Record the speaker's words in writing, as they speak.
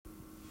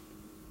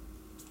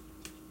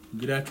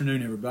Good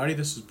afternoon, everybody.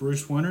 This is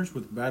Bruce Winters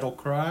with Battle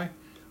Cry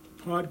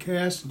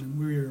podcast, and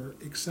we are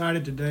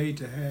excited today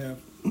to have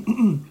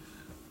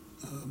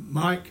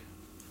Mike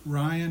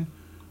Ryan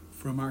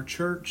from our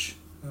church,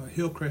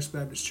 Hillcrest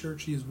Baptist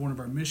Church. He is one of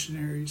our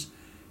missionaries,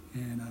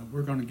 and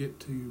we're going to get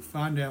to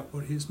find out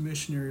what his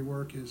missionary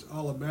work is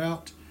all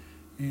about.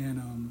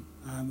 And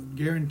I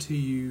guarantee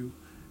you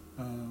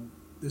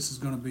this is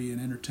going to be an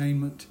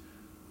entertainment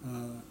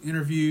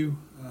interview.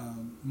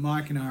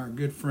 Mike and I are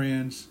good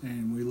friends,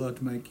 and we love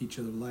to make each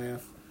other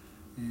laugh.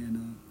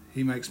 And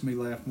he makes me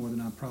laugh more than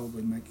I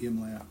probably make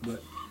him laugh,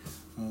 but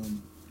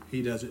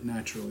he does it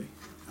naturally.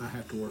 I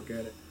have to work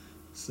at it.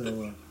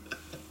 So,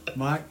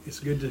 Mike, it's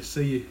good to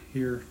see you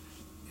here,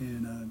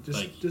 and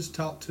just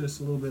talk to us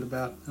a little bit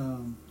about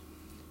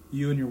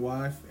you and your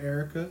wife,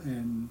 Erica,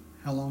 and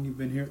how long you've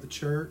been here at the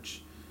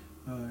church,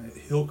 at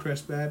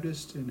Hillcrest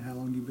Baptist, and how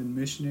long you've been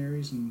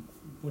missionaries, and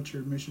what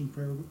your mission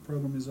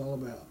program is all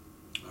about.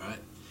 All right.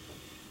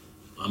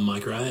 I'm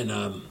Mike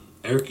Ryan.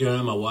 Erica and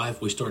I, my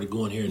wife, we started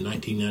going here in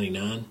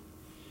 1999.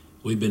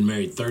 We've been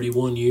married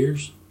 31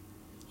 years.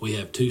 We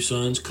have two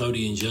sons,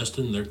 Cody and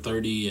Justin. They're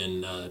 30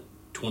 and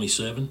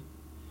 27.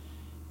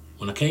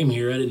 When I came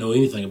here, I didn't know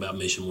anything about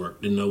mission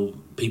work. Didn't know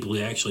people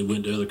who actually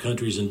went to other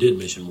countries and did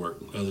mission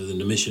work other than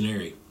the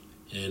Missionary.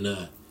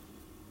 And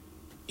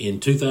in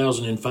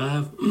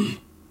 2005,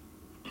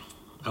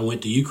 I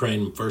went to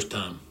Ukraine first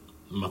time.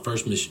 My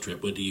first mission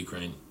trip went to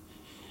Ukraine.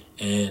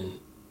 And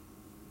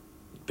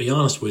to be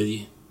honest with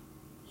you,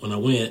 when I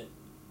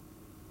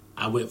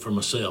went for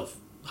myself.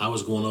 I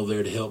was going over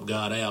there to help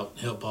God out,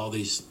 help all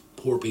these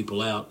poor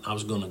people out. I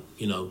was going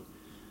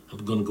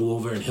to go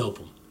over there and help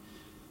them.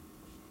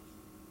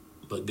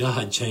 But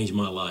God changed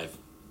my life.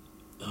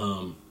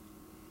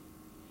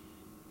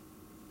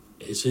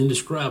 It's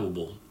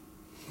indescribable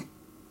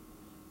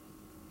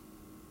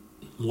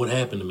what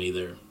happened to me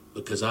there,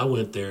 because I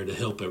went there to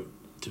help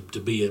to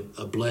be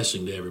a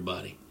blessing to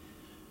everybody.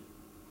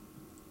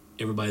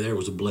 Everybody there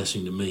was a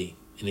blessing to me,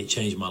 and it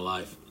changed my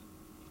life.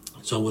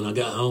 So when I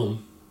got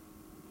home,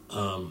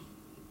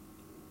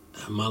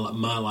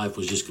 my life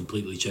was just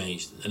completely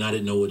changed, and I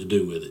didn't know what to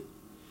do with it.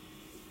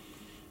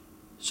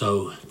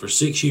 So for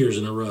 6 years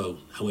in a row,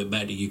 I went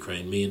back to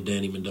Ukraine. Me and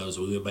Danny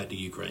Mendoza, we went back to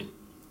Ukraine,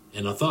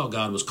 and I thought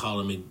God was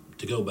calling me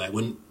to go back.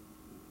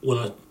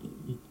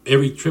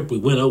 Every trip we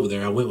went over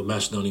there, I went with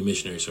Macedonian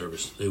Missionary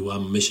Service, who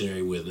I'm a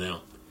missionary with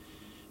now,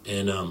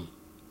 and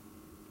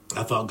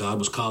I thought God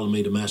was calling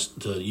me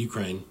to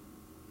Ukraine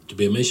to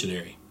be a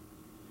missionary.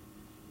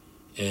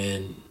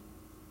 And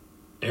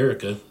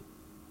Erica,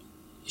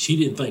 she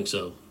didn't think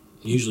so.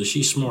 Usually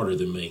she's smarter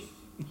than me.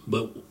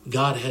 But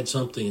God had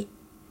something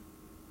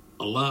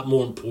a lot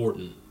more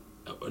important,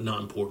 not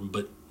important,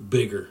 but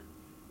bigger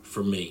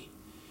for me.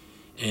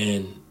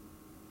 And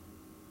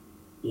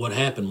what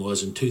happened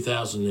was in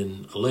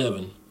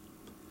 2011,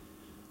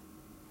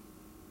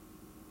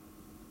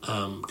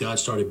 God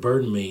started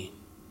burdening me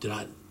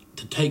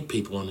to take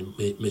people on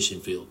the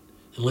mission field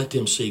and let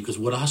them see. Because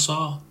what I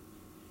saw,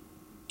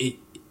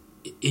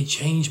 it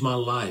changed my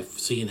life,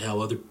 seeing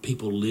how other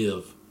people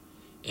live.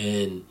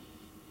 And,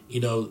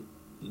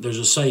 there's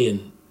a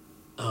saying,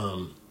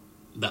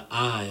 the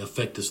eye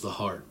affecteth the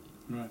heart.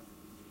 Right.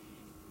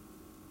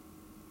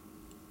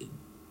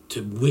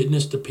 To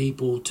witness to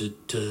people,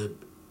 to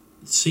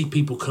see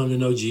people come to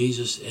know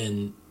Jesus,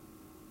 and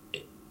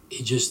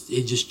it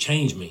just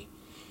changed me.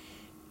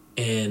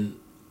 And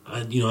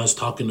I was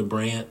talking to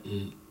Brant,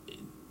 and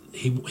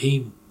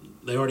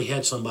they already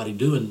had somebody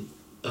doing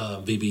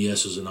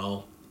VBSs and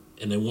all,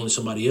 and they wanted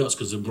somebody else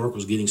because the work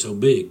was getting so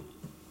big.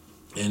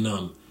 And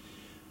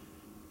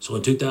so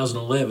in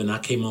 2011, I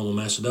came home to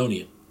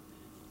Macedonia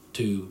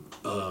to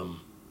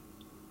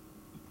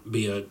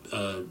be a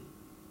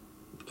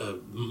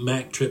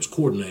MAC Trips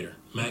coordinator.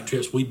 MAC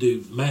Trips, we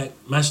do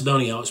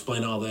Macedonia. I'll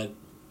explain all that,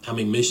 how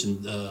many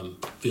mission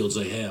fields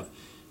they have.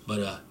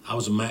 But I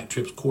was a MAC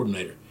Trips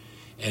coordinator.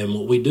 And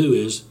what we do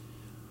is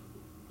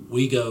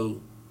we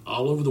go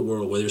all over the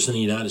world, whether it's in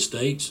the United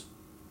States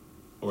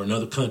or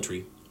another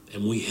country,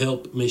 and we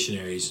help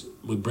missionaries.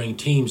 We bring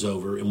teams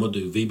over, and we'll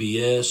do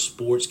VBS,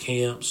 sports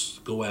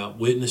camps, go out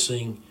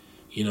witnessing,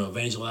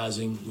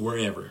 evangelizing,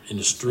 wherever, in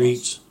the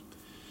streets.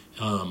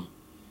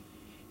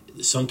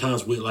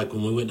 Sometimes,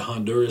 when we went to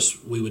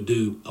Honduras, we would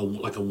do a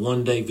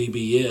one-day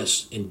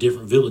VBS in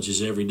different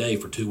villages every day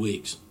for 2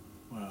 weeks.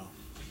 Wow.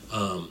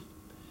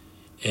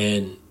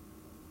 And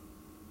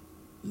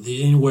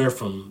anywhere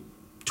from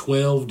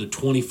 12 to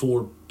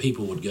 24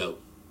 people would go.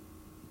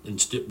 And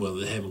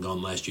they haven't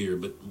gone last year,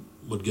 but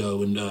would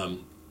go. And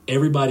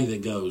everybody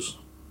that goes,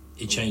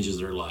 it changes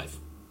their life.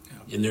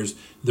 Yeah. And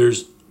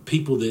there's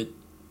people that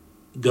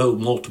go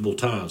multiple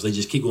times. They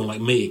just keep going,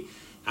 like me.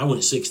 I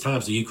went 6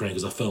 times to Ukraine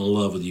because I fell in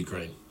love with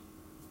Ukraine.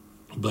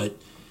 But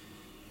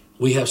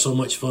we have so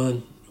much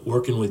fun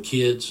working with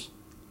kids.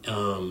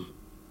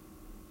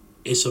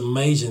 It's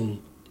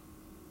amazing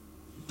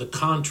the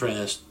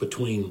contrast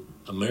between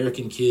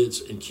American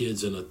kids and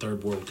kids in a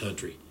third world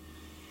country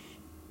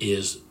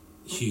is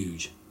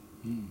huge.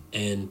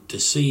 And to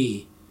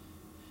see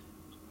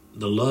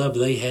the love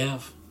they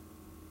have,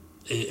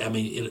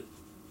 it'll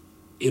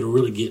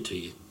really get to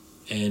you.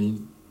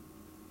 And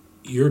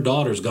your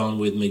daughter's gone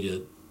with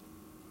me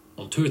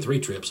on 2 or 3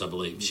 trips, I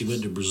believe. Yes. She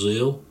went to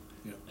Brazil,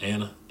 yep.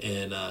 Anna,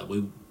 and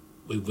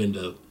we've been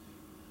to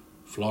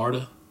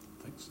Florida.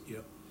 Thanks.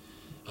 Yep.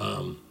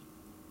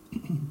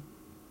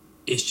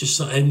 It's just,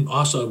 and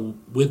also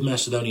with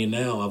Macedonia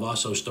now, I've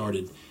also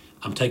started.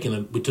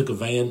 We took a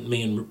van.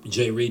 Me and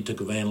Jay Reed took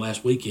a van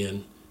last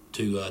weekend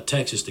to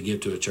Texas to give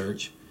to a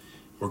church.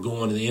 We're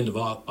going at the end of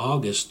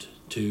August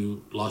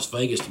to Las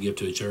Vegas to give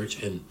to a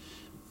church, and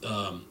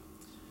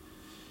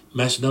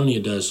Macedonia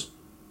does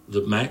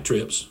the Mac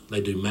trips.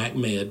 They do Mac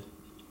Med.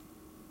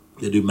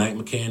 They do Mac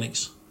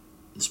Mechanics,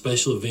 the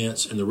special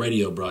events, and the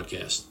radio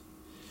broadcast.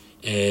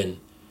 And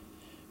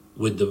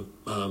with the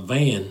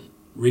van,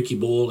 Ricky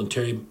Boyle and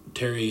Terry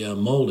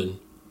Molden,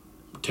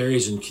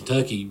 Terry's in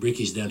Kentucky,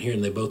 Ricky's down here,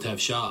 and they both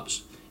have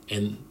shops.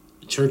 And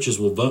churches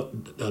will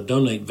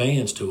donate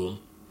vans to them,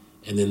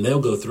 and then they'll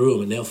go through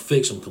them and they'll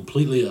fix them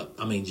completely up.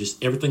 I mean,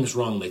 just everything that's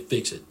wrong, they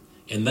fix it.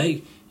 And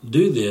they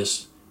do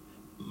this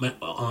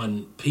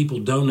on people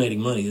donating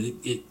money.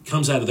 It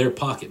comes out of their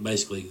pocket,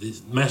 basically.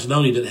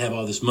 Macedonia didn't have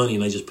all this money,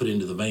 and they just put it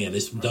into the van.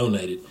 It's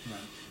donated. Right.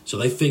 So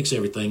they fix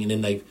everything, and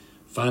then they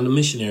find a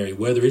missionary,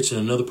 whether it's in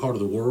another part of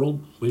the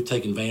world. We've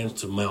taken vans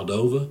to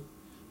Moldova,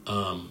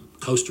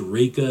 Costa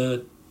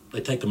Rica. They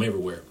take them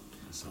everywhere.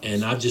 Awesome.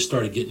 And I've just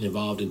started getting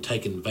involved in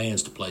taking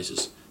vans to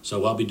places.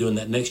 So I'll be doing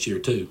that next year,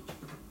 too.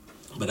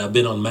 But I've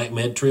been on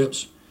MacMed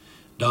trips.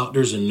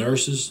 Doctors and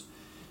nurses,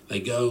 they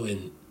go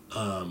and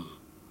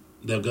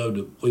they'll go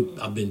to.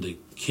 I've been to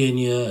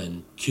Kenya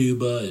and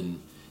Cuba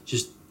and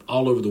just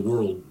all over the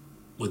world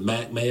with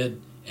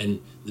MacMed.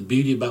 And the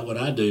beauty about what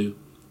I do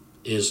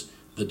is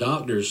the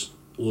doctors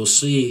will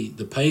see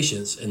the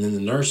patients, and then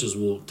the nurses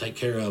will take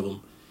care of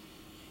them.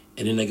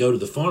 And then they go to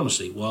the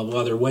pharmacy.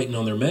 While they're waiting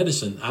on their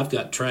medicine, I've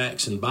got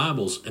tracts and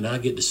Bibles, and I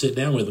get to sit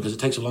down with them because it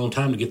takes a long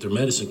time to get their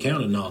medicine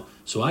counted and all.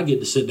 So I get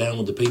to sit down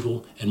with the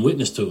people and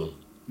witness to them.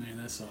 Man,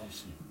 that's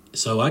awesome.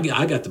 So I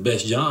got the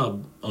best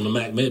job on the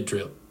MacMed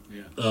trip.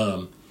 Yeah.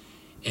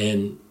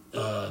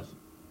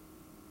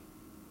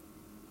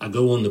 I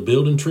go on the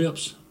building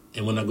trips,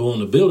 and when I go on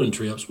the building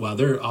trips,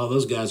 while all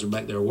those guys are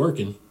back there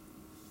working,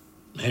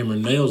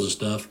 hammering nails and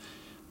stuff,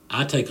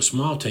 I take a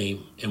small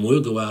team, and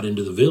we'll go out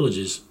into the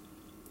villages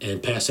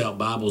and pass out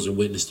Bibles and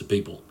witness to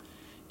people.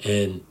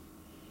 And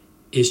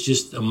it's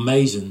just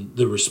amazing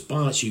the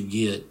response you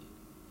get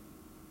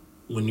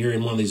when you're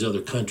in one of these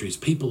other countries.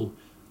 People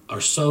are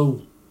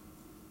so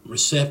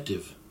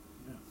receptive.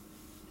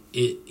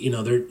 Yeah.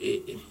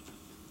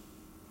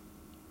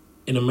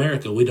 In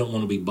America, we don't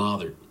want to be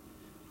bothered.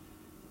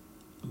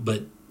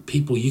 But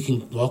people, you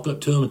can walk up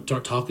to them and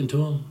start talking to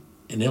them,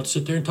 and they'll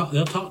sit there and talk.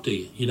 They'll talk to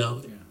you,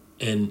 Yeah.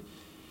 And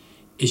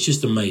it's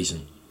just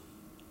amazing.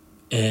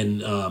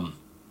 And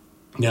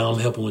now I'm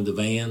helping with the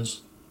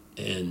vans,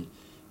 and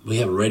we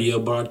have a radio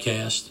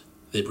broadcast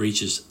that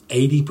reaches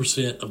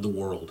 80% of the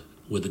world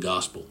with the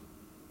gospel.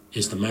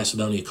 It's the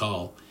Macedonia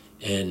Call,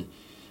 and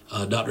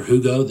Dr.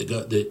 Hugo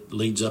that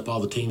leads up all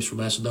the teams for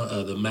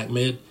Macedonia, the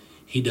MacMed,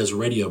 he does a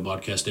radio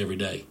broadcast every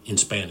day in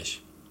Spanish.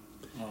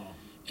 Oh.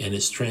 And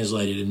it's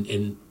translated,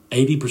 and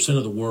 80%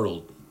 of the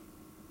world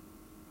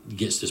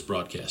gets this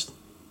broadcast.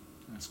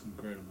 That's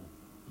incredible.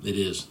 It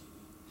is.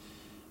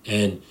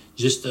 And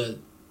just a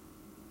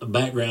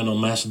background on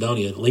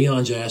Macedonia,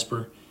 Leon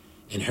Jasper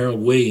and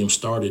Harold Williams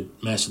started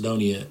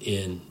Macedonia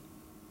in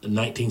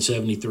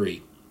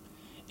 1973.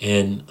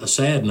 And a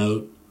sad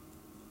note,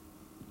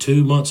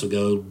 2 months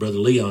ago, Brother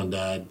Leon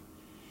died,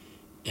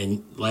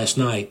 and last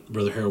night,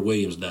 Brother Harold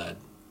Williams died.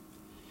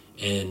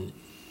 And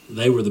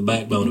they were the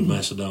backbone of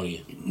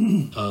Macedonia.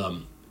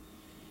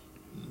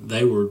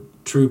 They were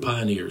true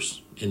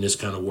pioneers in this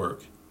kind of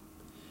work.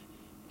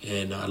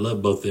 And I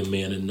love both them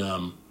men.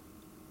 And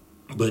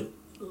but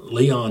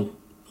Leon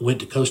went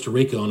to Costa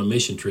Rica on a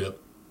mission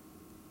trip,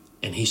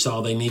 and he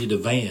saw they needed a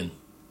van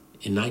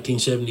in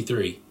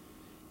 1973.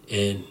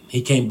 And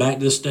he came back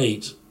to the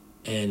States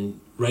and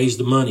raised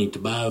the money to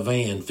buy a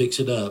van, fix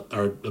it up,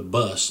 or a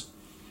bus,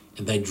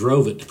 and they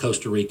drove it to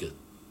Costa Rica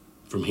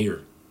from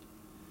here.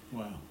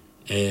 Wow.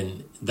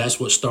 And that's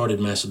what started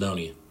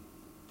Macedonia.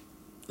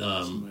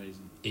 That's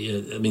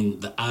amazing. I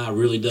mean, the eye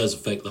really does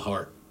affect the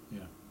heart.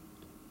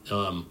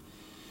 Yeah.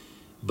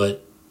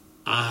 But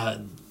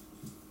I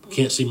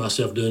can't see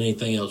myself doing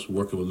anything else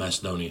working with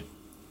Macedonia.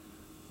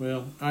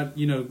 Well,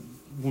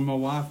 when my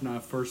wife and I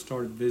first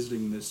started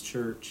visiting this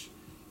church,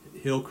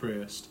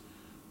 Hillcrest,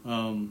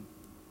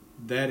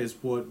 that is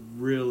what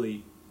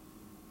really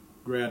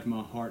grabbed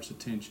my heart's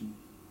attention,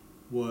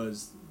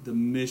 was the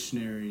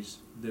missionaries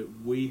that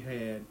we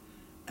had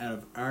out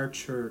of our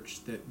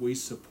church that we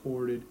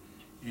supported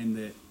and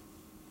that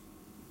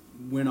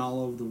went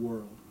all over the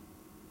world.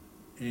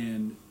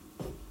 And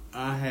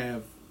I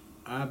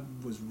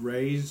was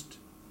raised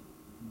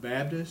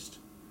Baptist,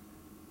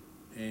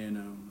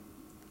 and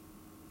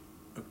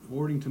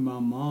according to my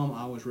mom,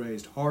 I was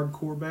raised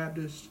hardcore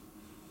Baptist.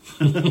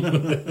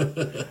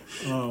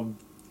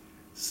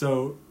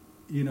 So,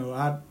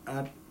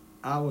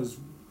 I was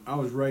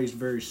raised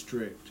very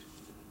strict,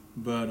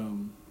 but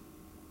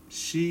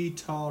she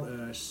taught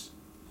us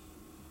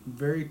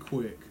very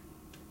quick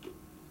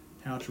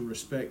how to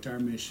respect our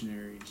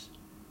missionaries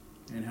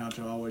and how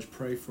to always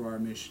pray for our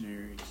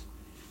missionaries.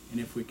 And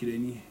if we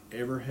could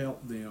ever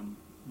help them,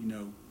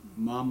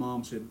 my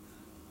mom said,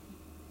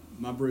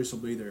 my Bruce will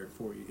be there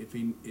for you if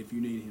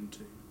you need him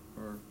to,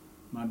 or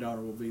my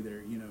daughter will be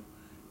there,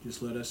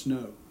 just let us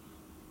know.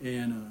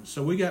 And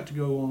so we got to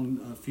go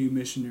on a few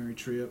missionary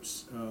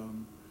trips.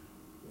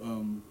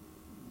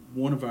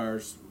 One of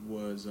ours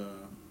was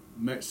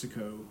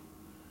Mexico,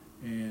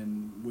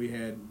 and we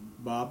had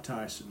Bob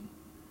Tyson.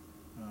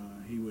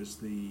 He was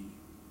the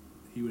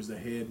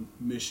head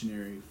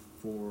missionary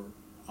for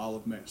all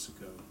of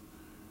Mexico,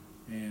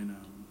 and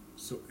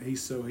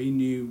so he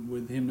knew,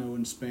 with him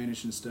knowing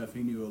Spanish and stuff,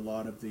 he knew a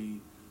lot of the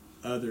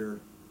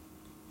other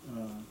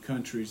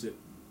countries that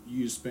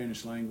use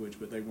Spanish language,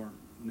 but they weren't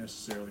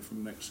necessarily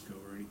from Mexico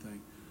or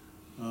anything.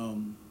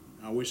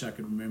 I wish I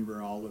could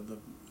remember all of the.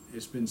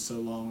 It's been so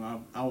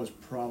long. I was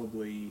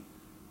probably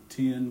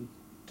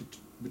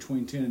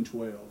between 10 and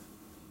 12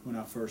 when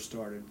I first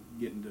started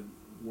getting to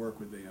work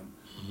with them.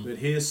 Mm-hmm. But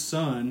his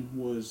son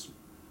was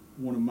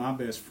one of my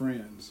best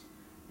friends,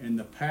 and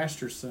the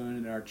pastor's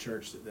son at our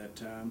church at that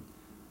time,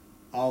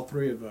 all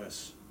three of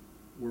us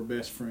were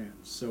best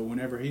friends. So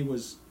whenever he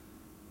was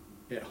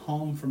at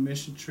home for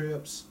mission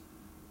trips,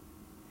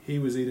 he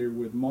was either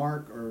with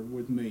Mark or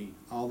with me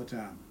all the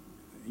time.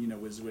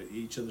 Was with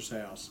each other's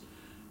house.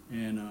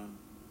 And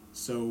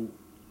so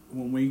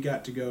when we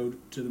got to go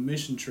to the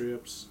mission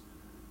trips,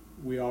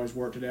 we always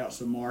worked it out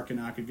so Mark and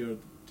I could go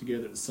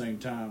together at the same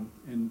time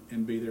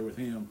and be there with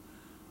him.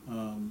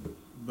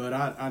 But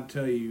I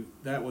tell you,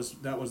 that was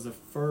the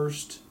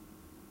first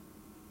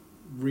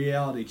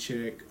reality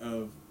check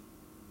of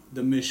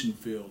the mission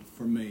field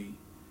for me.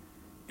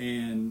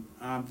 And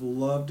I've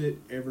loved it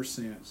ever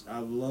since.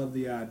 I've loved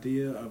the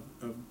idea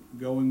of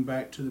going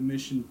back to the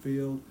mission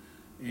field,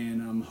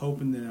 and I'm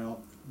hoping that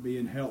I'll be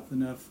in health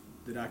enough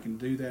that I can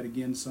do that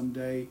again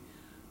someday.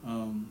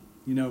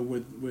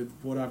 With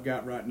what I've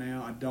got right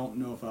now, I don't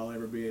know if I'll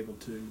ever be able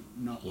to.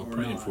 We're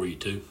praying for you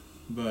too.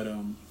 But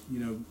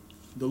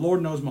the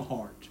Lord knows my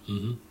heart,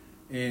 mm-hmm.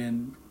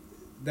 and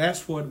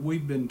that's what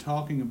we've been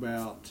talking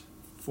about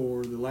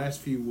for the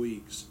last few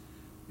weeks.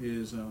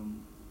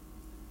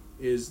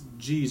 Is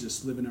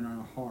Jesus living in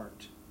our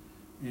heart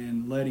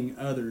and letting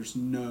others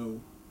know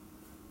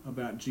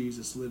about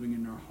Jesus living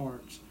in our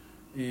hearts.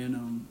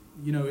 And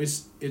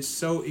it's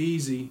so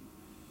easy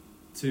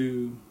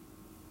to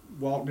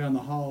walk down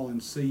the hall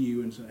and see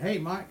you and say, "Hey,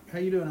 Mike, how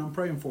you doing? I'm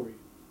praying for you."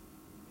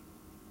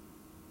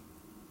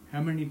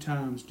 How many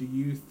times do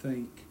you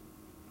think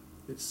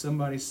that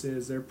somebody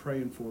says they're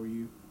praying for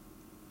you,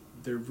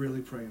 they're really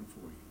praying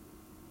for you?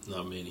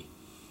 Not many.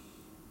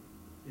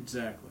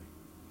 Exactly.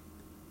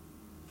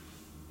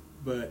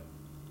 But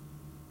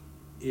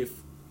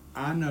if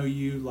I know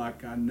you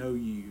like I know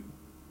you,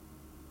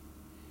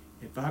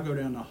 if I go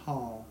down the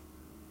hall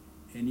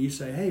and you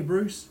say, "Hey,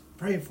 Bruce,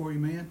 praying for you,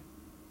 man,"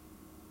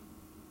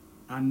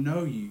 I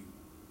know you.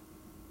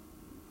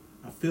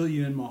 I feel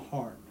you in my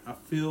heart. I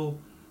feel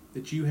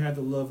that you have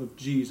the love of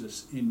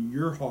Jesus in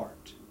your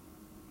heart.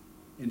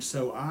 And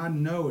so I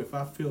know, if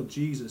I feel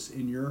Jesus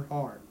in your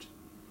heart,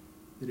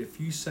 that if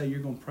you say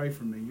you're going to pray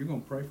for me, you're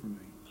going to pray for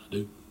me. I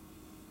do.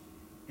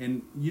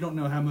 And you don't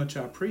know how much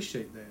I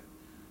appreciate that.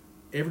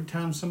 Every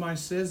time somebody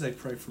says they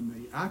pray for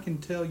me, I can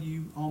tell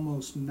you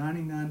almost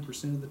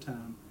 99% of the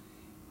time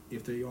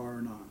if they are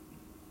or not.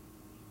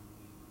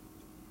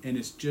 And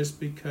it's just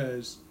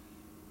because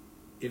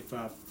if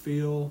I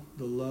feel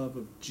the love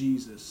of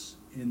Jesus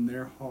in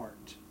their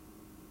heart,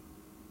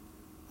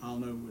 I'll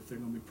know if they're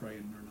going to be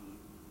praying or not.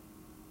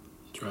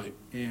 That's right.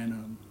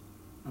 And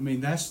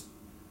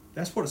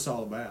that's what it's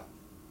all about.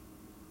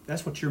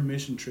 That's what your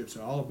mission trips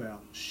are all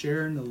about,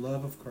 sharing the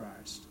love of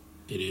Christ.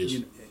 It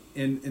is.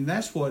 And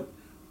that's what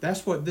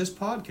this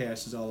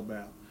podcast is all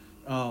about.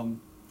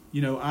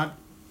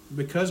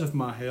 Because of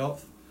my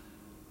health,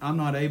 I'm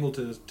not able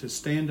to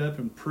stand up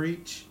and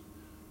preach,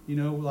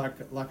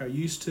 like I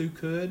used to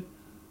could.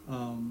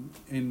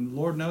 And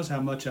Lord knows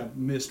how much I've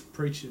missed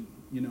preaching,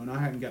 and I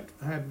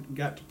haven't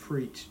got to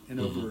preach in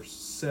over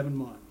 7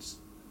 months.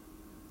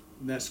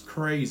 And that's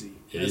crazy.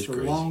 That's the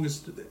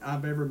longest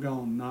I've ever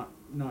gone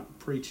not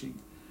preaching.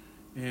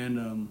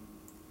 And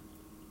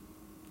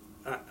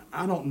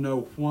I don't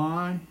know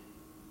why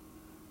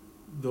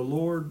the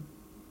Lord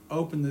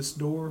opened this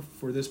door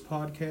for this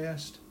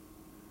podcast,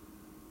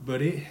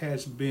 but it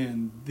has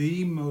been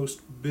the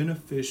most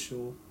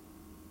beneficial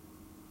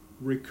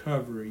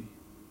recovery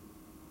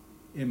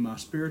in my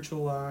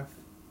spiritual life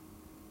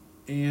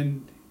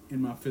and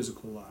in my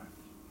physical life.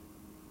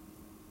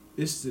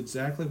 This is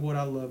exactly what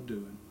I love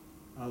doing.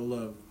 I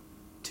love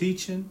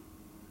teaching.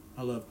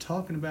 I love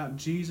talking about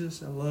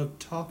Jesus. I love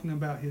talking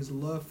about His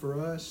love for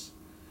us.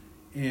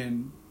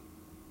 And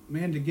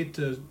man, to get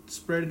to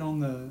spread it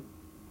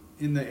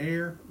in the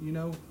air,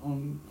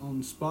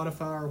 on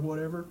Spotify or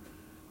whatever,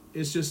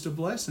 it's just a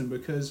blessing,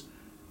 because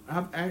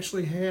I've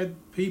actually had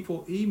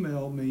people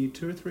email me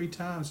 2 or 3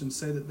 times and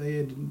say that they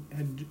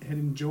had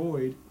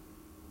enjoyed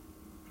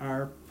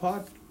our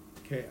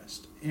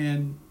podcast,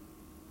 and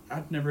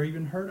I'd never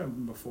even heard of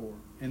them before,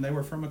 and they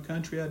were from a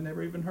country I'd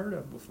never even heard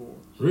of before.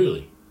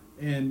 Really?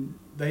 And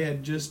they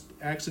had just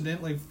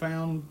accidentally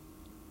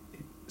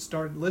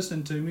started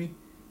listening to me,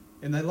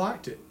 and they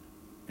liked it,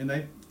 and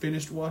they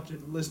finished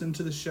listening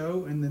to the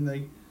show, and then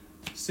they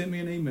sent me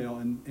an email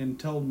and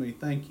told me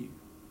thank you.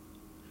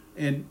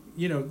 And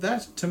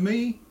that's, to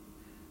me,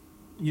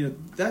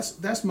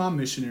 that's my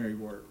missionary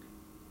work.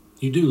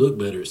 You do look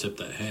better, except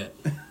that hat.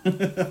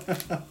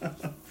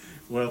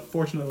 Well,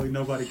 fortunately,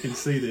 nobody can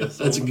see this.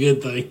 That's a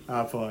good thing.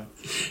 iPod.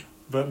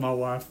 But my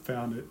wife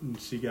found it, and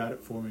she got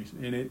it for me.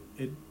 And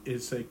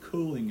it's a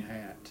cooling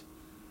hat.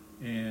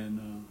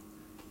 And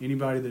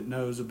anybody that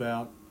knows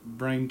about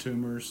brain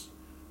tumors,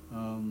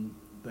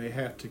 they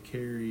have to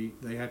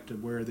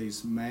wear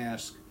these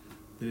masks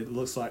that it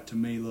looks like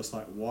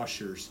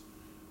washers,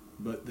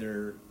 but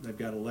they've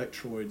got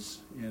electrodes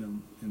in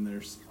them, and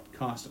they're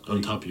constantly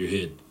on top of your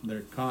head.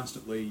 They're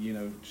constantly,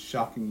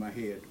 shocking my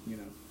head,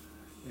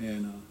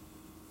 and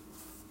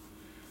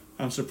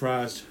I'm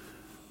surprised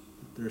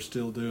they're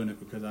still doing it,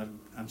 because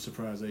I'm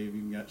surprised they've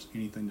even got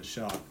anything to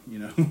shock.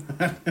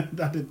 I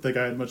didn't think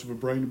I had much of a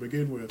brain to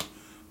begin with,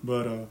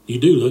 but you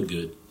do look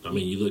good. I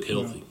mean, you look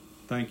healthy. Well,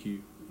 thank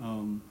you.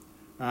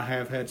 I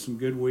have had some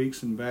good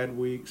weeks and bad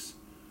weeks,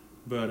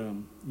 but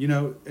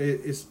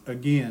it's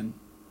again,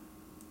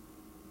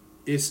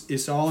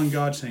 it's all in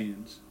God's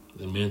hands.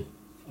 Amen.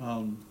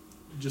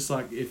 Just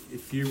like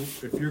if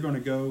you're going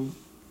to go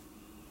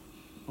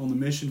on the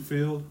mission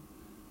field,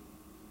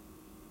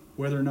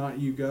 whether or not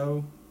you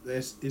go,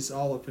 it's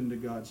all up into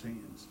God's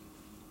hands,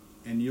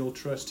 and you'll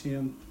trust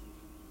Him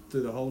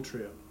through the whole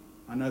trip.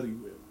 I know that you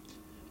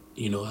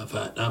will.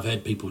 I've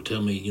had people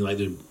tell me, like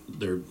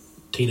their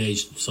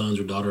teenage sons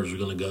or daughters are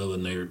going to go,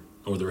 and their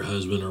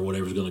husband or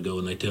whatever is going to go,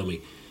 and they tell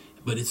me,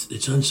 but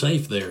it's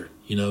unsafe there.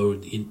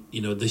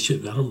 They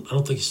should. I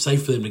don't think it's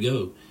safe for them to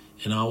go.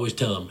 And I always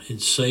tell them,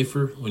 it's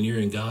safer when you're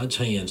in God's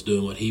hands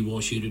doing what He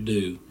wants you to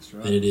do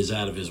than it is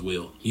out of His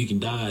will. You can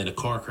die in a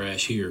car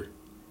crash here.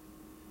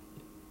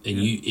 And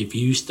if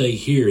you stay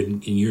here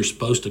and you're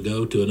supposed to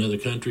go to another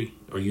country,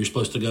 or you're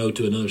supposed to go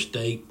to another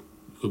state,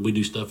 because we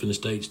do stuff in the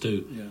States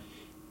too,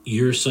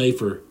 you're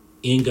safer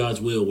in God's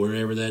will,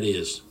 wherever that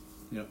is,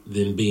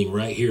 than being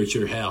right here at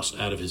your house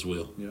out of His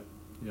will. Yep.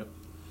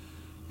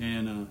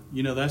 And,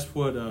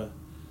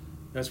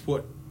 that's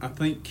what I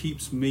think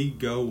keeps me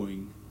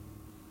going.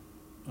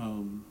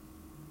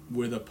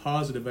 With a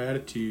positive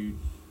attitude,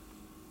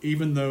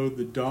 even though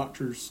the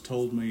doctors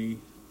told me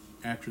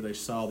after they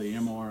saw the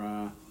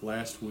MRI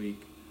last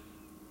week,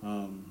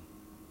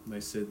 they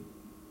said,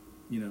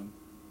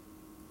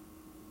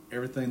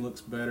 everything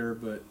looks better,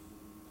 but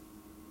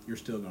you're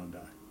still going to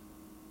die.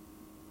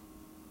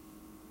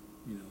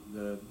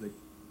 The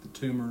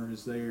tumor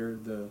is there.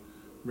 The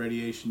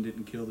radiation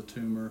didn't kill the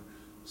tumor,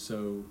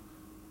 so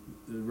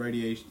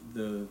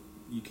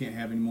you can't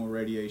have any more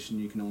radiation.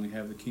 You can only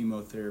have the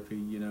chemotherapy,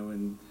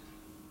 and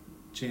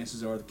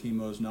chances are the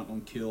chemo is not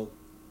going to kill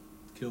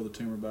the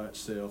tumor by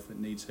itself. It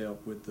needs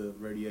help with the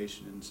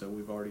radiation, and so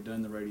we've already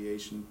done the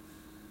radiation.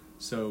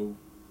 So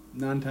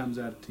 9 times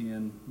out of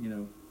 10,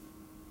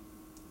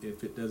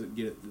 if it doesn't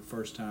get it the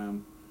first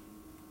time,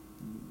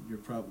 you're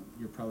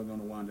probably going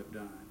to wind up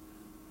dying.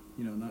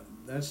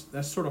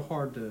 That's sort of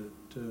hard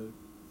to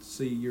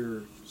see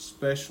your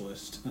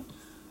specialist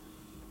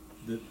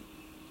that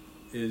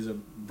is a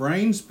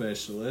brain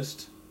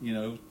specialist,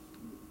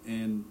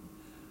 and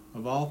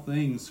of all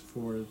things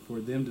for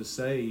them to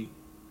say,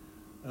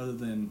 other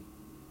than,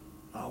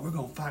 oh, we're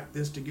going to fight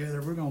this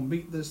together, we're going to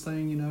beat this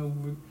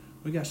thing,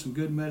 we got some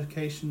good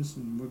medications,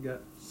 and we've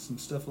got some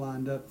stuff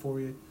lined up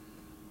for you,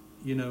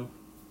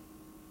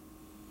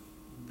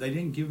 they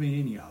didn't give me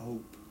any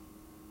hope.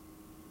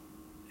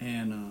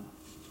 And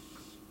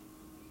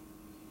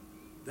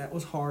that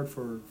was hard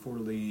for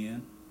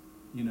Leanne,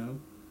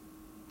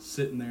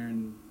 sitting there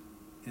and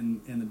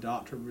the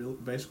doctor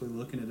basically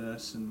looking at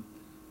us and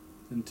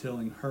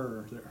telling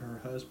her that her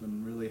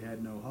husband really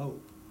had no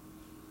hope.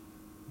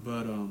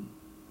 But,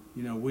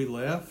 we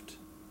left.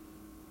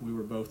 We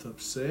were both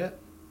upset.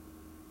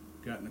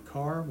 Got in the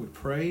car. We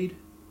prayed.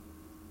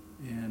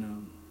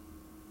 And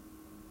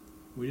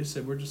we just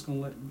said, we're just going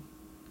to let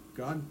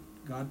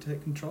God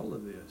take control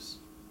of this.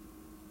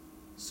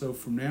 So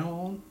from now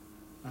on,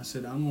 I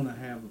said, I'm going to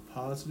have a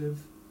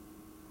positive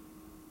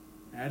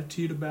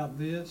attitude about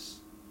this.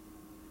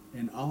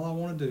 And all I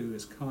want to do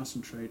is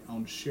concentrate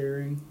on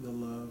sharing the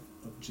love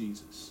of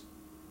Jesus.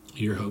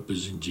 Your hope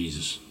is in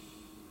Jesus.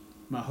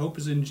 My hope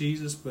is in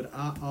Jesus, but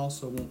I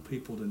also want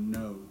people to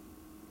know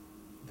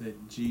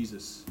that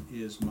Jesus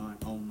is my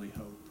only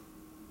hope.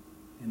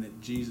 And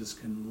that Jesus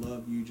can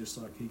love you just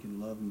like He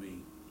can love me.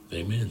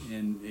 Amen.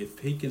 And if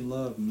He can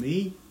love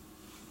me,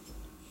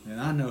 then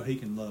I know He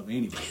can love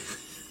anybody.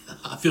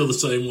 I feel the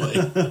same way.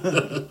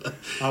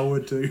 I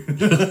would too.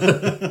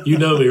 You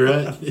know me,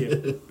 right?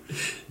 Yeah.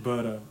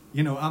 But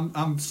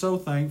I'm so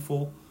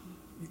thankful.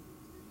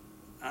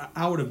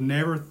 I would have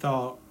never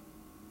thought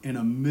in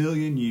a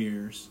million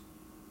years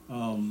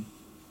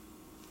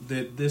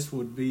that this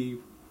would be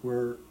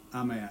where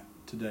I'm at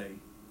today,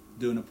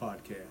 doing a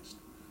podcast.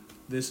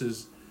 This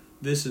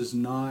is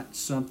not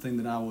something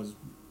that I was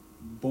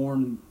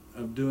born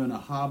of doing, a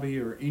hobby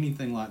or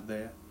anything like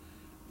that.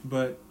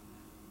 But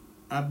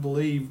I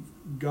believe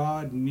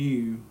God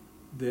knew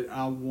that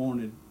I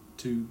wanted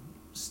to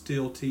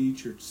still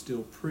teach or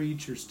still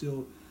preach or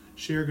still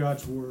share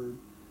God's word.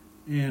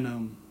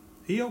 And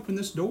He opened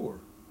this door.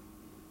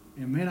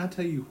 And man, I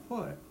tell you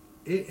what,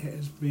 it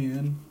has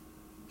been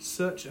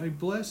such a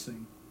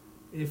blessing.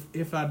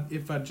 If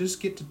I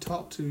just get to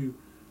talk to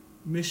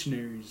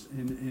missionaries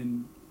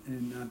and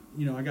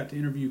I got to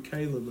interview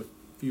Caleb a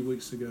few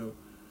weeks ago.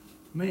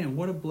 Man,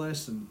 what a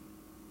blessing.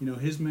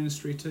 His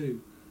ministry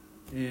too.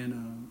 And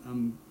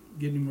I'm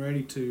getting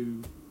ready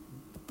to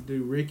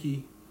do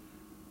Ricky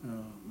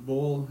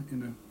Boyle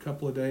in a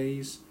couple of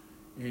days.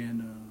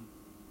 And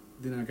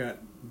then I got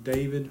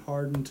David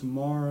Harden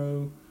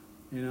tomorrow.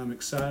 And I'm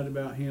excited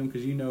about him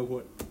because you know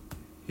what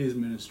his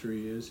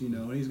ministry is.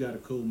 He's got a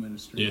cool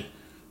ministry. Yeah.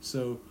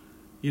 So,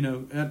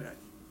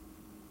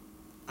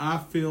 I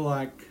feel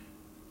like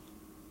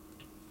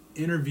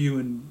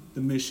interviewing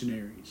the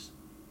missionaries,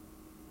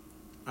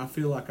 I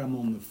feel like I'm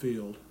on the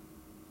field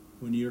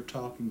when you're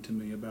talking to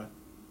me about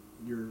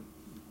your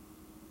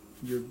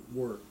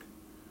work.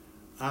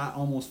 I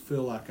almost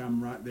feel like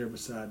I'm right there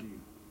beside you.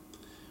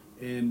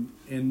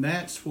 And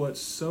that's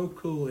what's so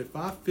cool. If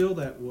I feel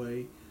that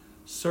way,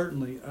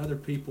 certainly other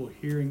people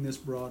hearing this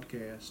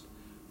broadcast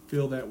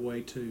feel that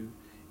way too.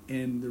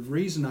 And the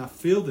reason I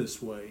feel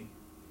this way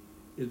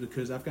is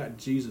because I've got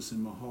Jesus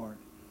in my heart.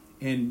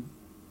 And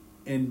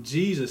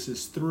Jesus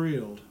is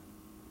thrilled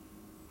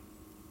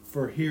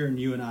for hearing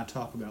you and I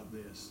talk about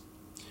this.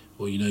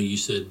 Well, you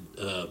said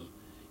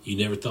you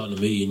never thought in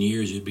a million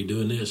years you'd be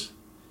doing this.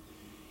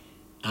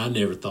 I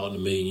never thought in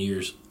a million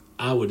years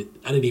I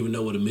didn't even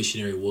know what a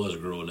missionary was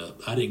growing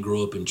up. I didn't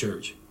grow up in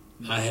church.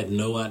 I had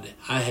no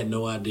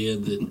idea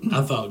that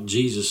I thought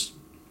Jesus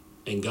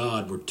and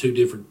God were two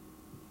different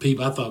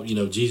people. I thought,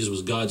 Jesus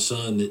was God's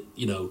son, that,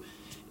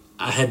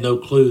 I had no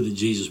clue that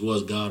Jesus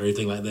was God or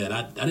anything like that.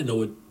 I didn't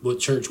know what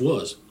church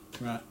was.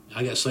 Right.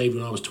 I got saved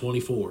when I was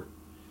 24.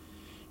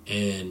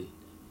 And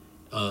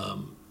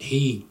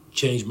He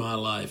changed my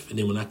life. And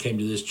then when I came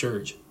to this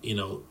church,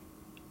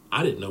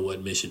 I didn't know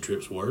what mission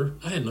trips were.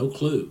 I had no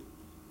clue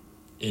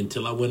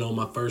until I went on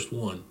my first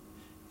one.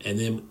 And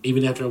then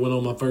even after I went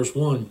on my first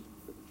one,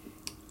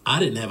 I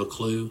didn't have a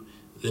clue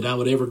that I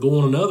would ever go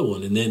on another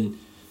one. And then,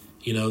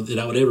 that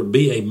I would ever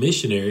be a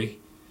missionary.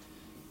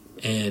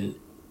 And,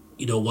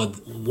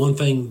 one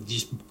thing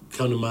just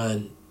come to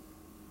mind.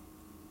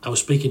 I was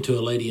speaking to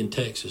a lady in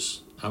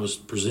Texas. I was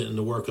presenting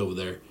the work over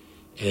there.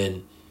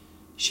 And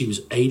she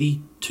was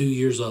 82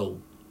 years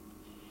old.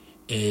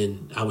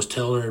 And I was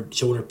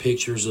showing her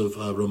pictures of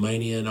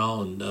Romania and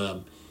all.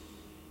 And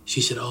she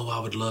said, "Oh, I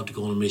would love to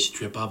go on a mission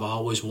trip. I've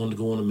always wanted to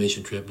go on a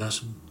mission trip." And I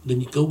said, "Then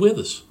you go with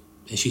us."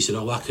 And she said,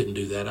 "Oh, I couldn't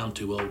do that. I'm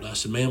too old." I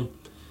said, "Ma'am,"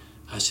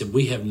 I said,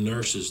 "we have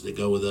nurses that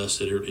go with us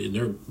and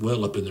they're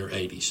well up in their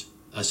 80s.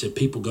 I said,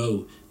 "People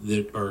go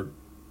that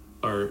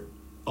are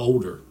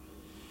older."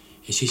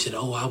 And she said,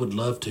 "Oh, I would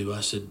love to."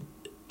 I said,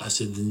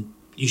 "Then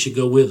you should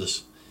go with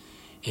us."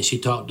 And she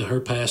talked to her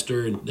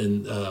pastor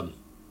and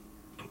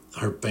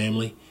her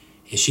family,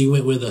 and she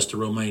went with us to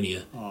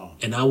Romania. Oh.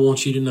 And I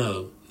want you to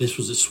know, this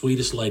was the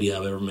sweetest lady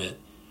I've ever met.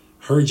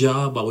 Her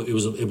job, it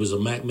was a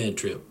MacMed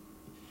trip.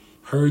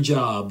 Her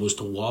job was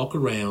to walk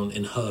around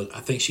and hug. I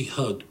think she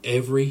hugged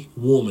every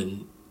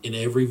woman in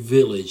every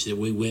village that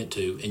we went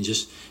to, and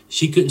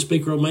she couldn't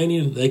speak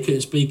Romanian, they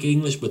couldn't speak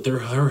English, but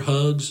her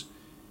hugs,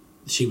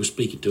 she was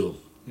speaking to them.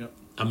 Yep.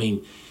 I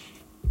mean,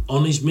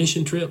 on these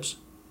mission trips,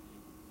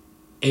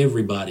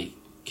 everybody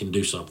can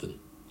do something.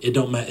 It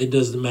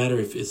doesn't matter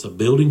if it's a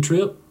building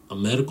trip, a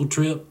medical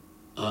trip,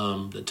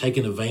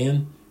 taking a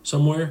van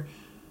somewhere.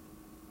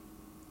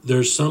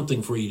 There's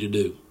something for you to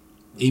do.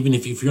 Even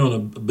if you're on a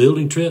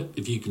building trip,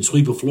 if you can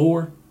sweep a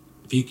floor,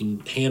 if you can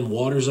hand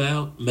waters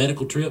out,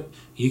 medical trip,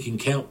 you can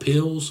count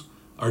pills,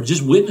 or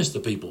just witness to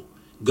people.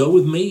 Go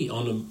with me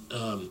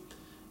on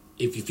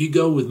if you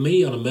go with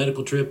me on a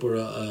medical trip or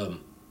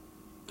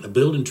a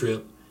building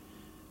trip,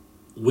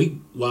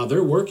 while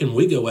they're working,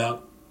 we go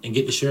out and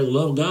get to share the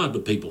love of God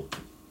with people.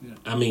 Yeah.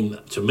 I mean,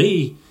 to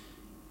me,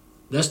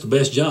 that's the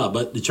best job.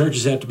 But the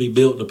churches have to be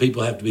built and the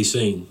people have to be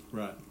seen.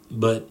 Right.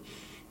 But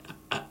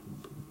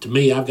to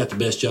me, I've got the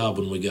best job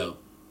when we go.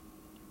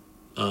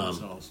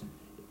 That's awesome.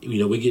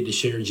 We get to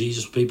share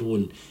Jesus with people,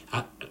 and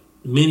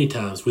many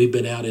times we've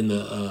been out in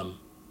the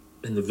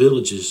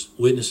villages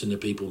witnessing to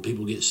people, and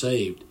people get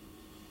saved.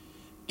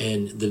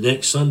 And the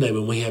next Sunday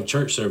when we have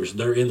church service,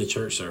 they're in the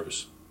church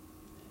service,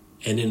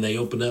 and then they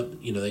open up.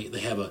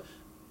 They have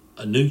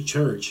a new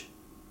church,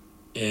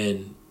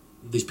 and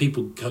these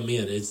people come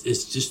in.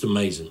 It's just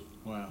amazing.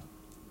 Wow,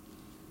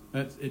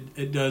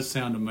 it does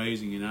sound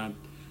amazing, and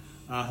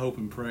I hope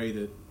and pray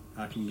that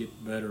I can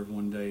get better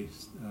one day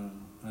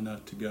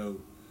enough to go.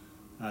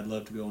 I'd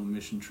love to go on a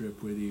mission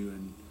trip with you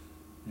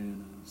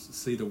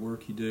see the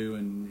work you do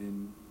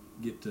and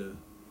get to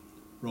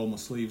roll my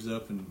sleeves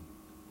up and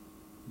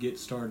get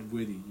started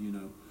with you, you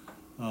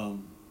know.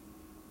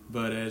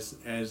 But as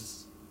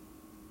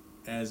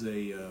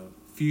a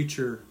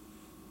future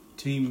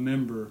team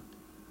member,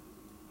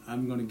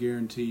 I'm going to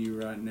guarantee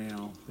you right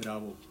now that I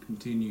will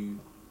continue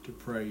to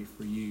pray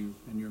for you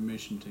and your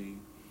mission team.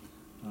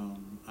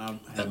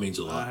 That means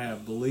a lot. I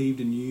have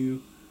believed in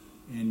you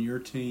and your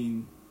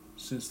team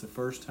since the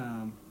first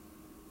time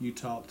you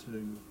talked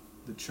to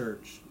the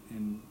church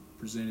and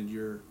presented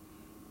your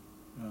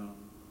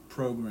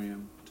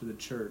program to the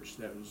church.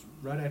 That was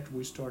right after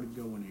we started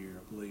going here,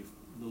 I believe,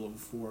 a little over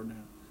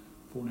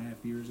 4.5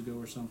 years ago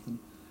or something.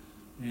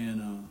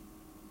 And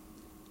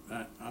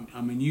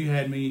I mean, you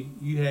had me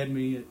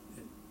at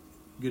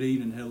good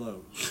evening,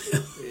 hello.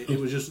 it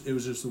was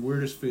just the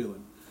weirdest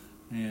feeling.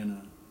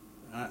 And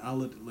I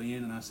looked at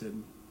Leanne and I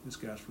said, "This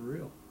guy's for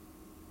real."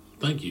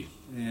 Thank you.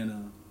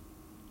 And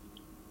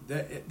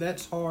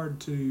that's hard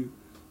to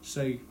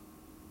say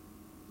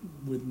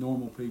with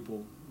normal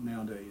people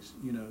nowadays.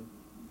 You know,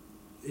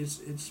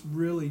 it's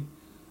really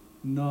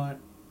not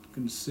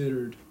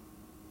considered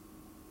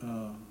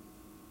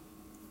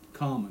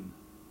common,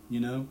 you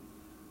know.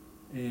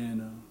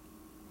 And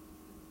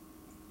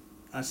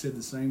I said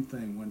the same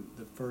thing when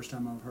the first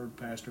time I heard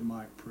Pastor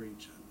Mike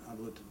preach. I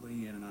looked at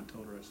Leanne and I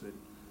told her, I said,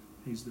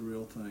 "He's the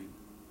real thing."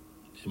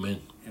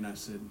 Amen. And I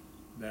said,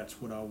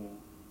 "That's what I want."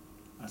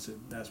 I said,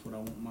 "That's what I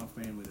want my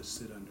family to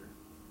sit under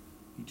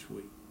each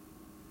week."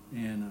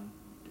 And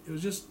it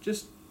was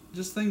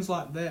just things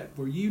like that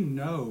where you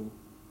know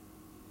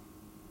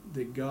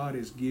that God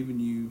has given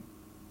you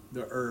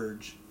the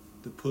urge,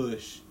 the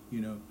push,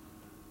 you know,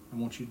 "I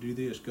want you to do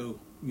this, go,"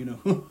 you know.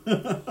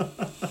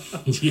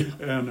 Yeah.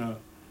 And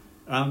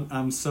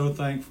I'm so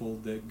thankful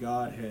that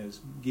God has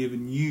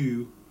given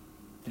you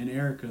and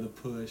Erica the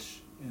push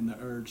and the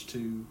urge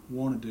to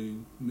want to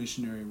do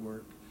missionary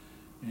work.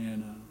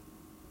 And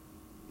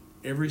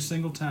every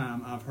single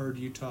time I've heard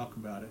you talk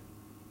about it,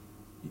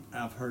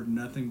 I've heard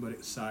nothing but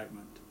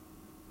excitement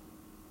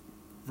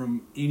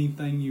from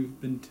anything you've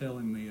been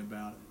telling me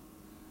about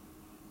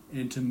it.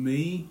 And to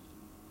me,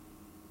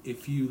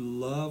 if you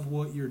love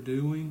what you're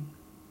doing,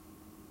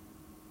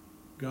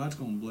 God's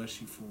going to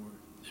bless you for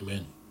it.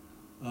 Amen.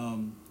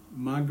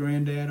 My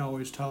granddad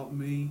always taught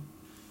me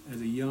as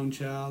a young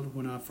child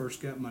when I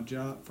first got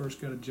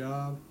a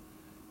job,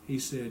 he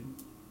said,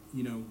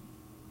 you know,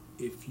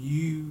 if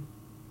you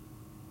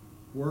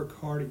work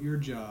hard at your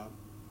job,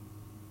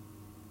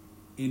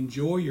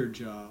 enjoy your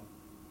job,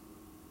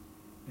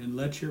 and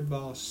let your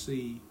boss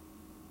see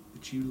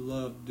that you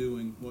love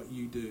doing what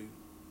you do,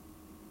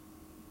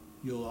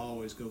 you'll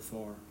always go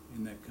far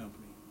in that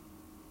company.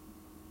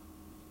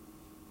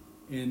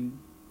 And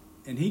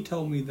he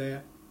told me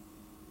that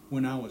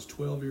when I was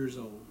 12 years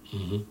old.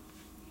 Mm-hmm.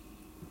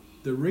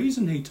 The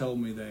reason he told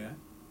me that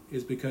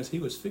is because he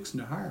was fixing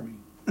to hire me.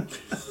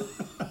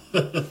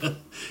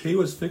 He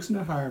was fixing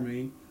to hire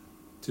me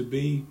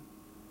to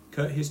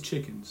cut his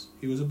chickens.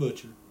 He was a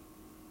butcher.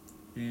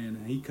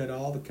 And he cut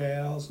all the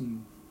cows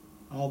and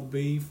all the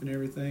beef and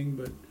everything,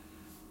 but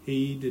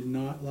he did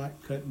not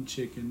like cutting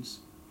chickens.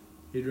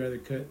 He'd rather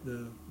cut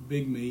the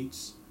big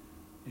meats.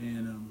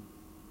 And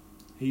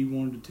he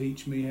wanted to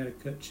teach me how to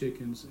cut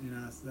chickens,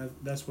 and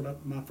that's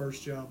what my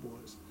first job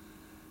was.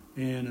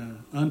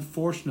 And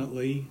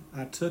unfortunately,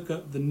 I took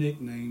up the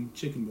nickname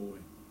Chicken Boy.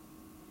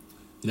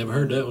 Never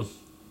heard that one.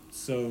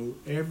 So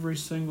every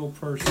single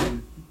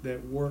person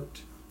that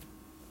worked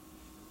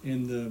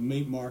in the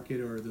meat market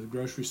or the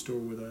grocery store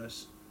with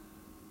us,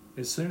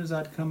 as soon as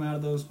I'd come out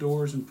of those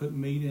doors and put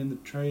meat in the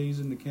trays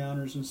and the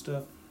counters and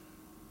stuff,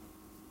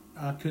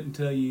 I couldn't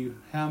tell you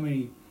how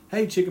many,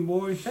 "Hey, Chicken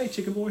Boy, hey,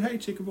 Chicken Boy, hey,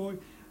 Chicken Boy."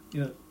 You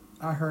know,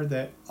 I heard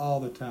that all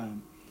the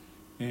time.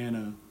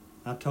 And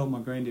I told my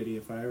granddaddy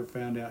if I ever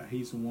found out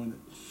he's the one that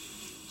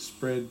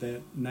spread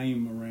that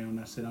name around,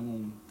 I said,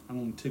 I'm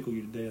gonna tickle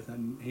you to death.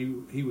 And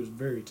he was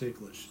very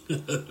ticklish.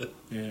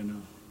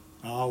 And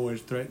I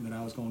always threatened that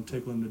I was gonna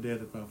tickle him to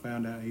death if I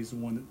found out he's the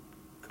one that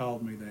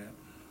called me that.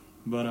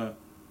 But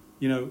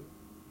you know,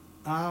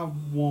 I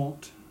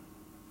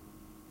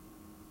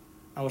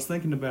was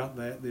thinking about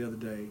that the other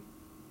day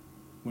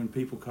when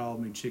people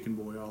called me Chicken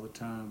Boy all the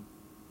time.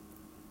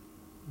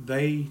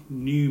 They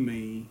knew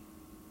me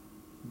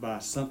by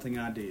something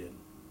I did.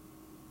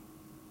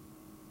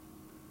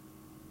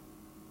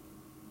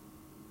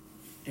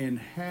 And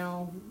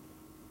how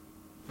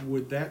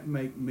would that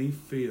make me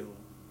feel?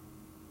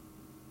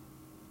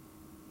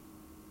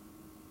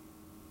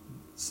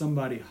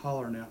 Somebody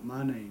hollering out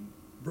my name,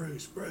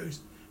 Bruce,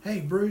 hey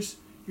Bruce,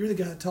 you're the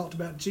guy that talked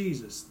about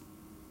Jesus.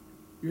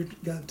 You're the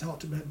guy that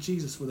talked about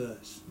Jesus with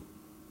us.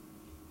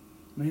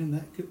 Man,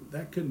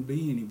 that couldn't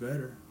be any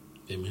better.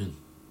 Amen.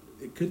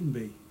 It couldn't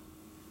be.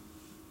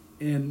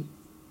 And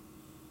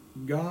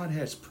God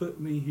has put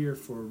me here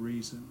for a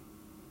reason.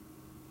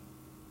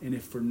 And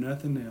if for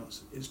nothing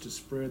else, it's to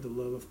spread the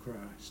love of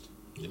Christ.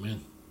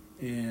 Amen.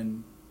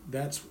 And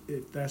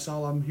if that's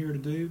all I'm here to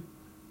do,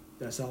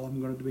 that's all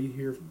I'm going to be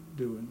here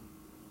doing,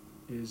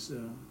 is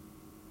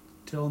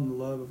telling the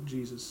love of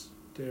Jesus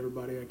to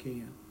everybody I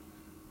can.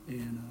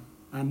 And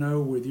I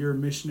know with your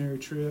missionary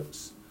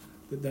trips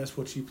that that's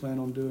what you plan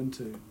on doing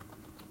too.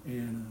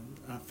 And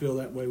I feel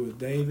that way with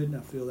David.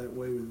 I feel that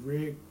way with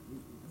Rick.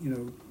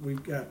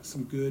 We've got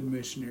some good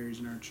missionaries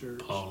in our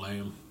church. Paul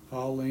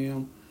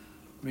Lamb.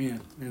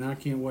 Man, and I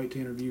can't wait to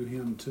interview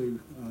him too.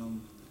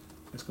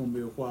 It's going to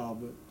be a while,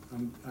 but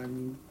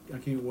I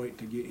can't wait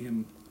to get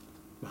him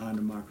behind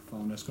the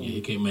microphone. That's going. Yeah,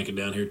 he can't make it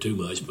down here too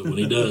much, but when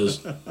he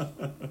does,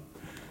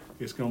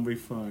 it's going to be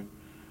fun.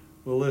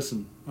 Well,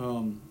 listen,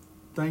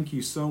 thank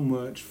you so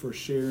much for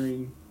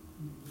sharing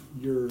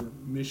your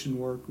mission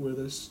work with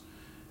us,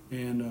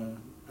 and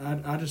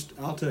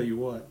I'll tell you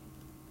what.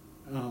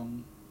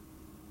 I'm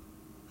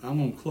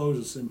going to close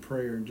us in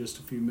prayer in just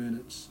a few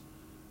minutes,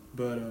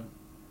 but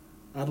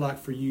I'd like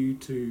for you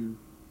to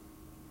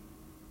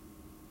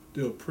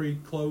do a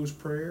pre-close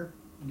prayer.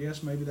 I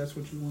guess maybe that's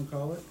what you want to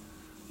call it,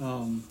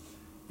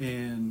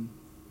 and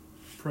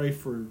pray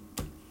for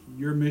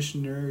your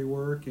missionary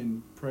work,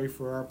 and pray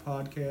for our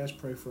podcast,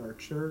 pray for our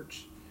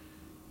church,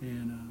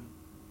 and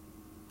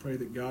pray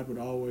that God would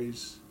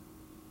always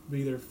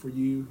be there for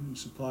you and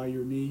supply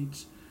your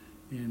needs.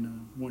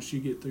 And once you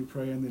get through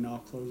praying, then I'll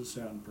close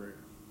us out in prayer.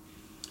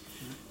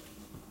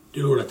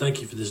 Dear Lord, I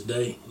thank you for this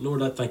day.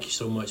 Lord, I thank you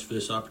so much for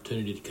this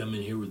opportunity to come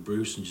in here with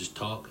Bruce and just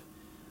talk.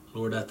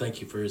 Lord, I thank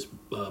you for his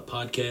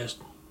podcast.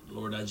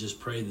 Lord, I just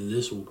pray that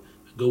this will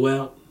go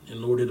out, and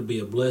Lord, it'll be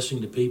a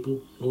blessing to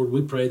people. Lord,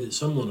 we pray that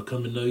someone will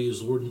come to know you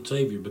as Lord and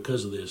Savior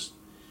because of this.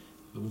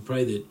 But we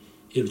pray that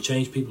it'll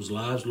change people's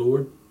lives,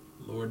 Lord.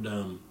 Lord,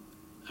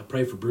 I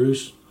pray for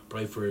Bruce. I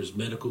pray for his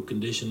medical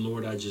condition,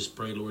 Lord. I just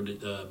pray, Lord,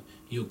 that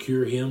you'll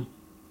cure him.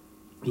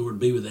 Lord,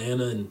 be with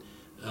Anna and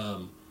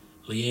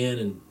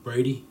Leanne and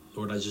Brady.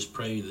 Lord, I just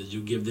pray that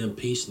you give them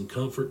peace and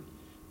comfort.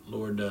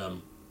 Lord,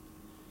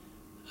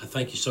 I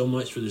thank you so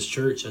much for this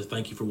church. I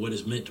thank you for what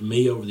it's meant to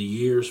me over the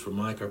years, for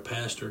Mike, our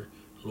pastor.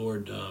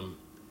 Lord,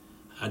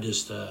 I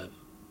just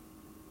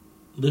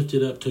lift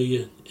it up to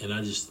you, and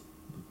I just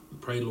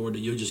pray, Lord, that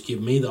you'll just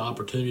give me the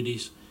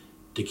opportunities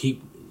to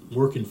keep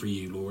working for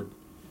you, Lord.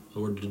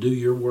 Lord, to do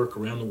your work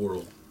around the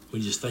world. We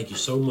just thank you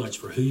so much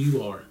for who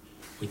you are.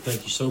 We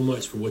thank you so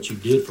much for what you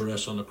did for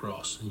us on the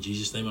cross. In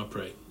Jesus' name I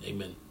pray.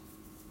 Amen.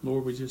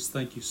 Lord, we just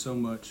thank you so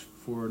much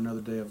for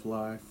another day of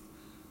life.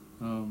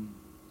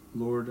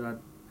 Lord,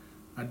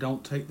 I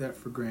don't take that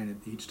for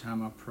granted each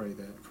time I pray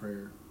that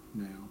prayer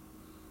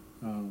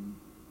now,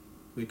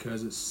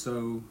 because it's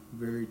so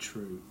very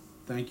true.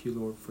 Thank you,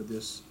 Lord, for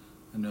this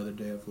another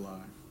day of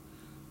life.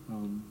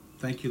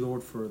 Thank you,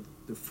 Lord, for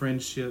the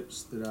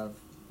friendships that I've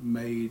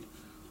made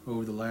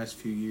over the last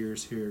few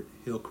years here at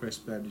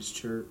Hillcrest Baptist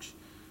Church.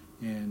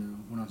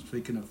 And when I'm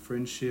speaking of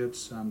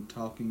friendships, I'm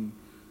talking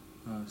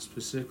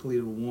specifically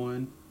to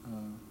one,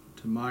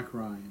 to Mike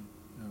Ryan.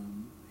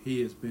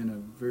 He has been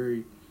a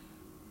very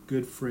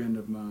good friend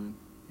of mine,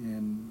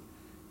 and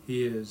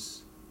he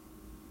has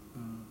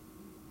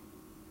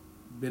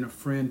been a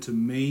friend to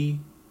me.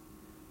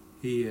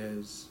 He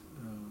has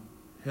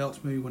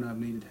helped me when I've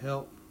needed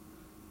help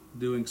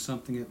doing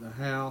something at the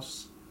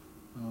house.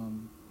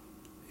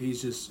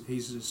 He's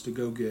just a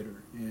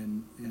go-getter,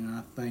 and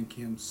I thank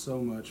him so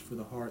much for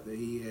the heart that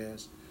he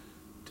has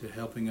to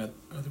helping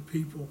other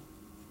people.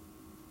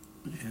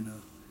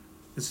 And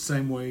it's the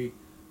same way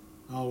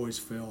I always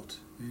felt.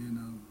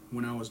 And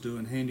when I was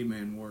doing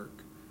handyman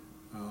work,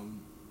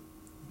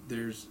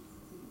 there's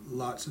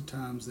lots of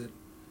times that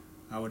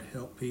I would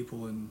help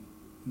people and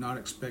not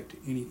expect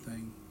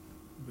anything,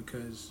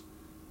 because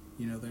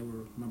they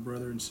were my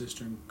brother and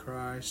sister in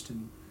Christ,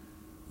 and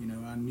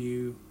I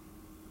knew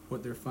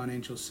what their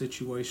financial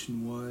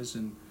situation was,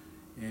 and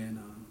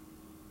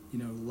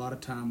a lot of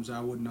times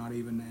I would not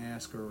even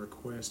ask or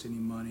request any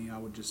money. I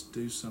would just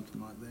do something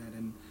like that,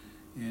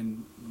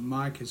 and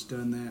Mike has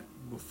done that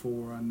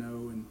before, I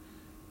know, and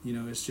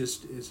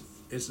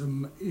it's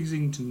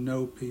amazing to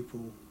know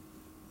people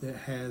that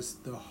has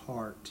the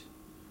heart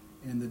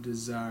and the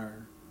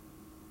desire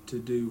to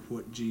do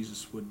what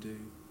Jesus would do.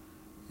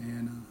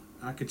 And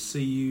I could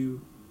see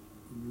you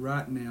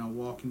right now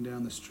walking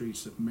down the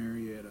streets of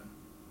Marietta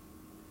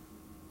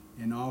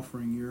and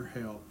offering your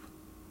help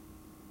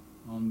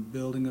on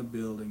building a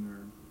building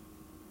or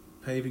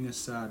paving a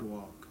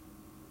sidewalk.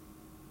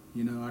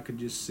 I could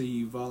just see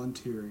you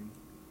volunteering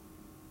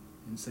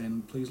and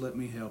saying, please let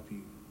me help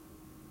you.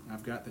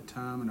 I've got the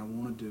time and I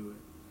want to do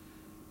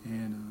it.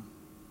 And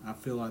I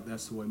feel like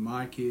that's the way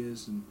Mike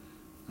is, and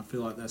I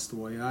feel like that's the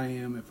way I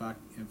am. If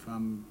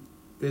I'm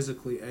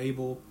physically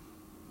able,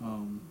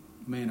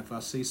 if I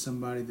see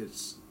somebody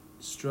that's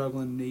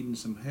struggling, needing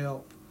some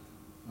help,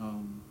 I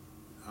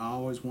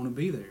always want to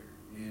be there.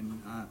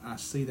 And I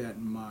see that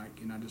in Mike,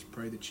 and I just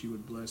pray that you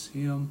would bless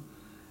him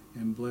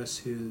and bless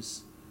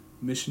his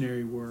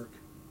missionary work.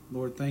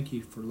 Lord, thank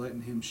you for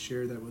letting him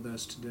share that with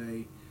us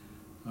today.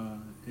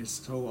 It's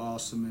so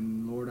awesome,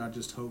 and Lord, I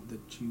just hope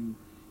that you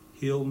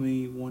heal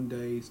me one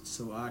day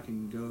so I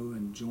can go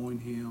and join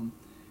him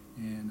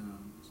and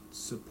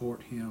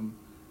support him,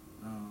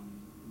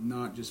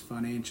 not just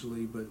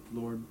financially, but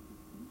Lord,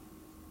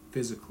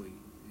 physically.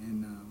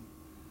 And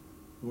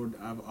Lord,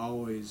 I've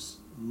always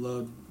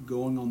loved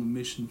going on the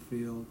mission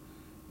field,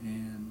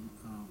 and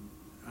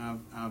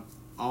I've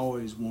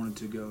always wanted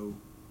to go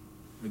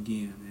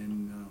again.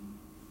 And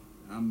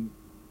I'm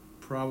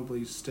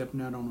probably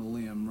stepping out on a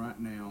limb right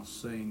now,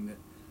 saying that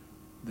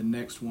the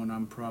next one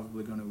I'm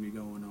probably going to be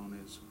going on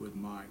is with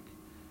Mike.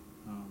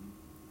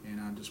 And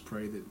I just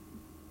pray that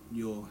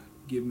you'll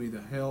give me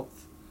the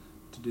health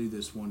to do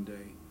this one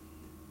day.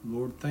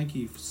 Lord, thank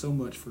you so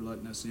much for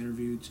letting us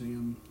interview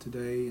him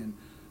today. And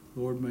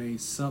Lord, may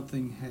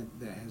something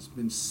that has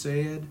been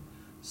said,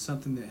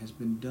 something that has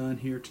been done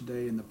here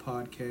today in the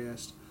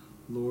podcast,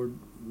 Lord,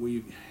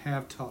 we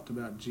have talked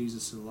about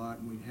Jesus a lot,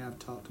 and we have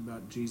talked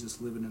about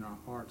Jesus living in our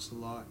hearts a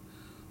lot.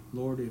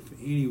 Lord, if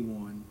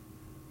anyone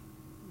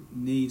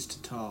needs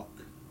to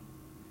talk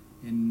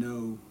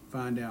and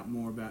find out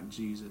more about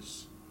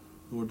Jesus,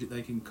 Lord,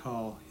 they can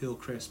call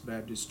Hillcrest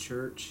Baptist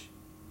Church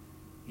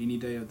any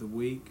day of the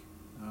week.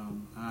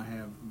 I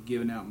have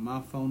given out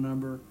my phone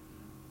number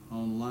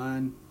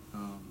online.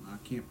 I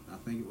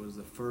think it was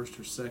the first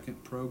or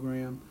second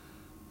program,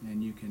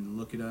 and you can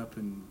look it up,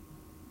 and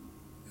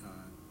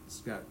it's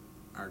got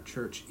our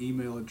church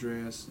email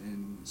address,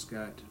 and it's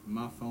got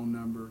my phone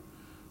number.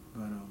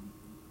 But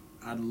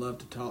I'd love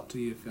to talk to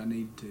you if I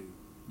need to.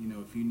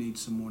 If you need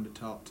someone to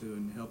talk to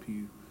and help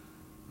you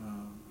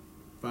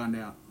find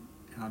out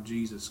how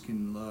Jesus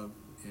can love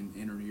and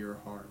enter your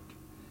heart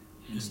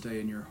and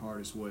stay in your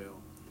heart as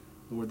well.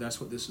 Lord,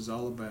 that's what this is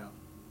all about.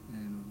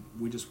 And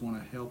we just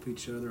want to help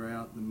each other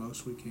out the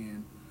most we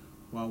can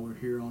while we're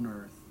here on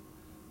earth.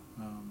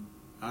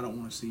 I don't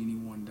want to see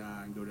anyone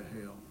die and go to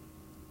hell.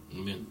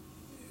 Amen.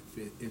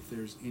 If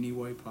there's any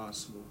way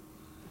possible,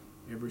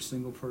 every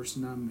single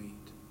person I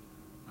meet,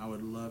 I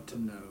would love to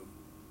know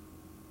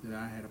that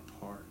I had a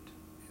part,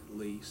 at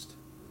least,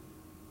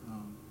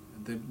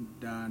 them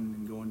dying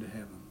and going to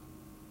heaven.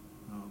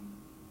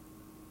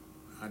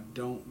 I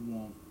don't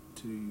want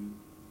to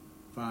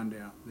find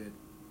out that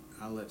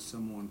I let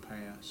someone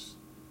pass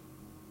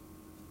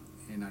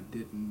and I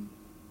didn't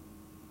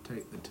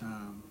take the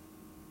time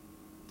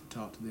to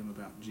talk to them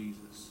about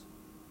Jesus.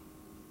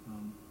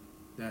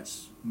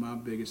 That's my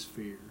biggest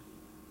fear.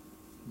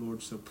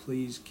 Lord, so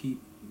please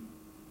keep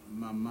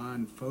my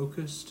mind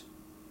focused,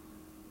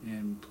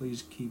 and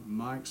please keep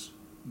Mike's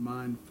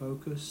mind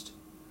focused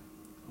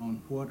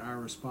on what our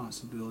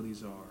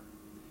responsibilities are.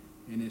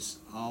 And it's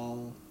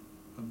all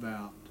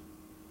about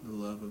the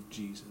love of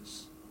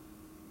Jesus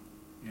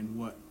and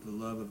what the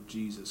love of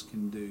Jesus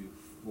can do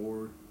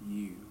for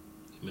you.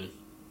 Amen.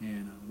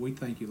 And we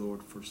thank you,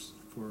 Lord,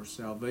 for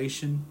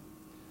salvation.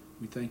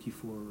 We thank you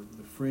for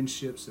the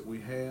friendships that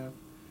we have.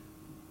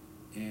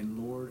 And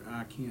Lord,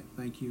 I can't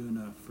thank you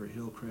enough for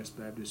Hillcrest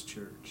Baptist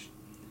Church,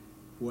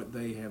 what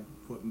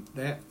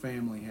that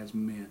family has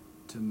meant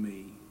to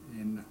me,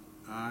 and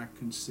I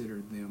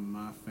consider them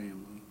my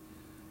family.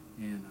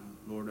 And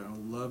Lord, I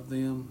love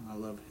them. I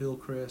love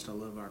Hillcrest. I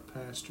love our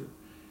pastor.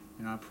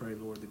 And I pray,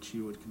 Lord, that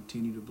you would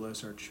continue to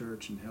bless our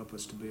church and help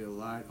us to be a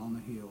light on the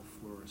hill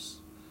for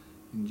us.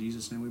 In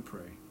Jesus' name we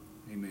pray.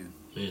 Amen.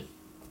 Amen.